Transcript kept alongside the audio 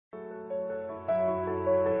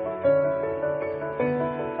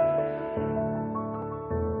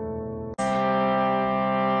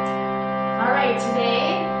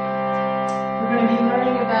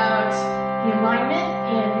alignment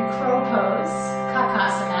in crow pose,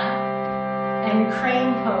 Kakasana, and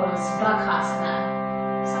crane pose,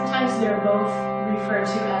 Bakasana. Sometimes they're both referred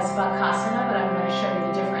to as Bakasana, but I'm going to show you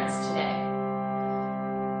the difference today.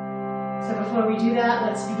 So before we do that,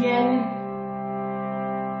 let's begin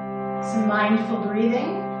some mindful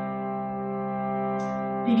breathing.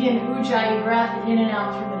 Begin Ujjayi breath in and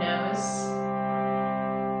out through the nose.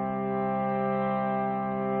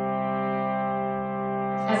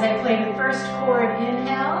 As I play the first chord,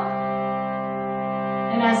 inhale,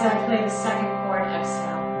 and as I play the second chord,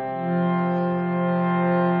 exhale.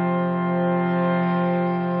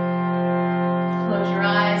 Close your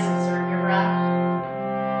eyes, observe your breath.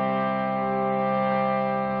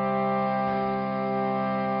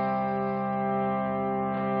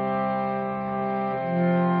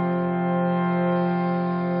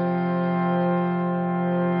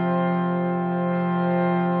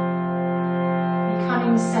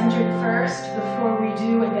 Becoming centered first before we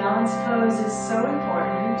do a balance pose is so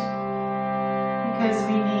important because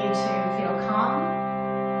we need to feel calm.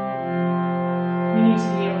 We need to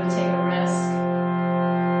be able to take a risk.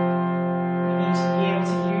 We need to be able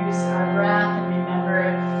to use our breath and remember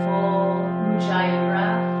full Ujjayi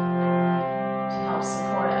breath to help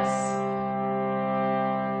support us.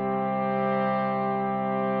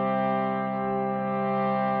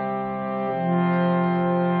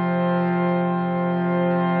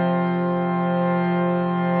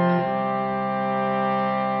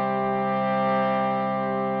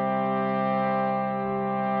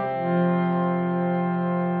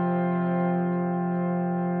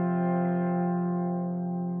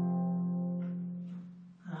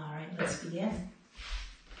 Let's begin.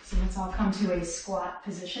 So let's all come to a squat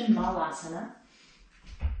position, Malasana.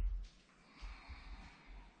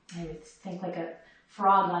 I would think like a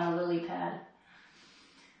frog on a lily pad.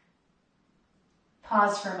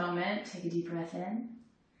 Pause for a moment, take a deep breath in,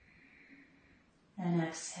 and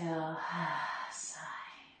exhale, sigh.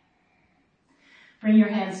 Bring your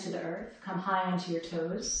hands to the earth, come high onto your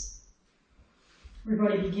toes. We're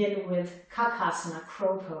going to begin with Kakasana,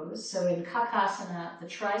 crow pose. So in Kakasana, the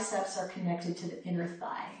triceps are connected to the inner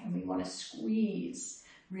thigh, and we want to squeeze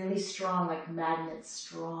really strong, like magnets,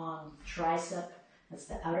 strong tricep. That's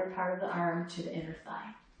the outer part of the arm to the inner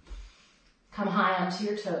thigh. Come high onto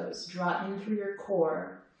your toes, draw in through your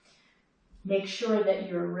core. Make sure that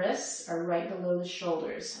your wrists are right below the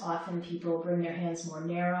shoulders. Often people bring their hands more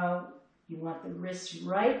narrow. You want the wrists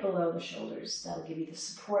right below the shoulders. That'll give you the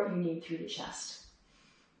support you need through the chest.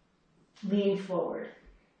 Lean forward.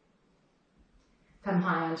 Come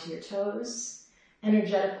high onto your toes.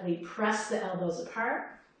 Energetically press the elbows apart.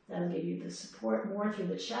 That'll give you the support more through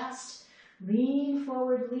the chest. Lean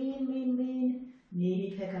forward, lean, lean, lean.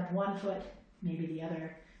 Maybe pick up one foot, maybe the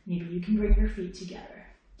other. Maybe you can bring your feet together.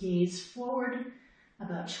 Gaze forward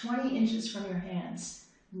about 20 inches from your hands,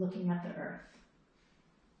 looking at the earth.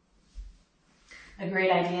 A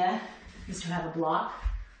great idea is to have a block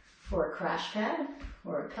for a crash pad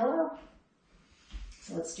or a pillow.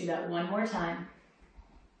 So let's do that one more time.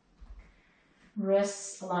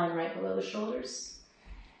 Wrists align right below the shoulders.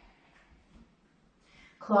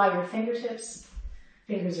 Claw your fingertips.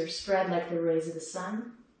 Fingers are spread like the rays of the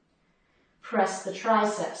sun. Press the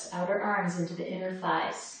triceps, outer arms into the inner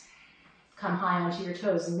thighs. Come high onto your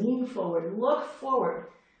toes. Lean forward. Look forward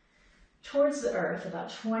towards the earth,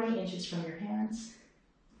 about 20 inches from your hands.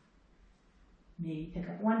 Maybe pick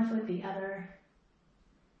up one foot, the other.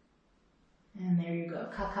 And there you go,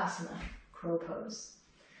 Kakasana, crow pose.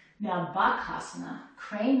 Now Bakasana,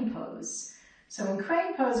 crane pose. So in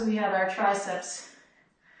crane pose, we have our triceps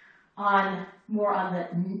more on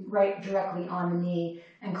the right, directly on the knee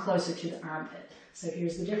and closer to the armpit. So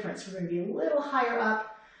here's the difference. We're going to be a little higher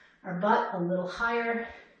up, our butt a little higher.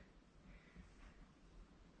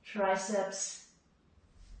 Triceps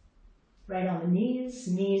right on the knees,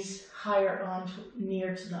 knees higher on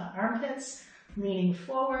near to the armpits, leaning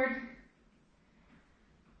forward.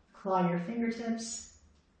 Claw your fingertips.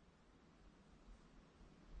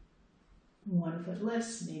 One foot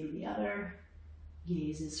lifts, maybe the other.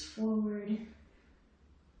 Gaze is forward.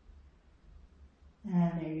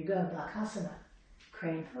 And there you go, Bakasana,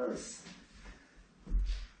 crane pose.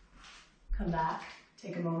 Come back,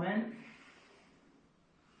 take a moment.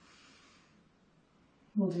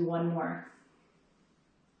 We'll do one more.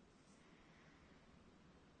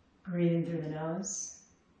 Breathe in through the nose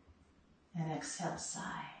and exhale,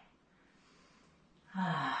 sigh.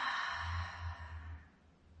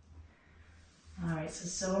 All right,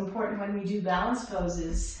 so important when we do balance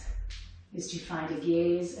poses is to find a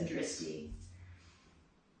gaze, a drishti.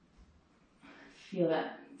 Feel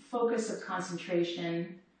that focus of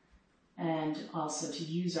concentration and also to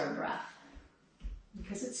use our breath,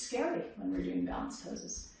 because it's scary when we're doing balance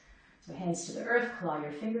poses. So hands to the earth, claw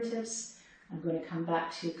your fingertips. I'm going to come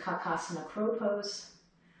back to Kakasana crow pose.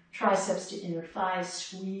 Triceps to inner thighs,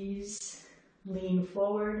 squeeze, lean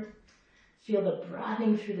forward. Feel the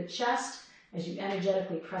breathing through the chest as you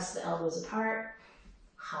energetically press the elbows apart,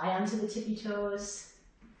 high onto the tippy toes.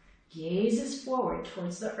 Gazes forward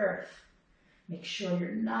towards the earth. Make sure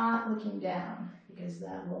you're not looking down, because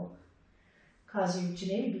that will cause you to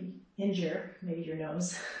maybe injure, maybe your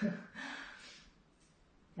nose.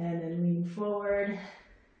 And then lean forward,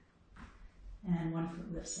 and one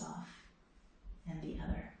foot lifts off, and the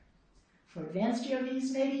other. For advanced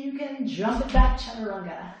yogis, maybe you can jump it back,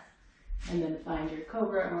 chaturanga, and then find your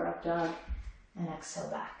cobra or up dog, and exhale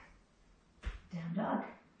back. Down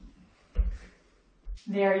dog.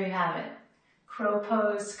 There you have it. Crow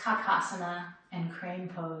pose, Kakasana, and crane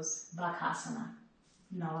pose, Bakasana.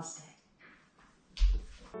 Namaste.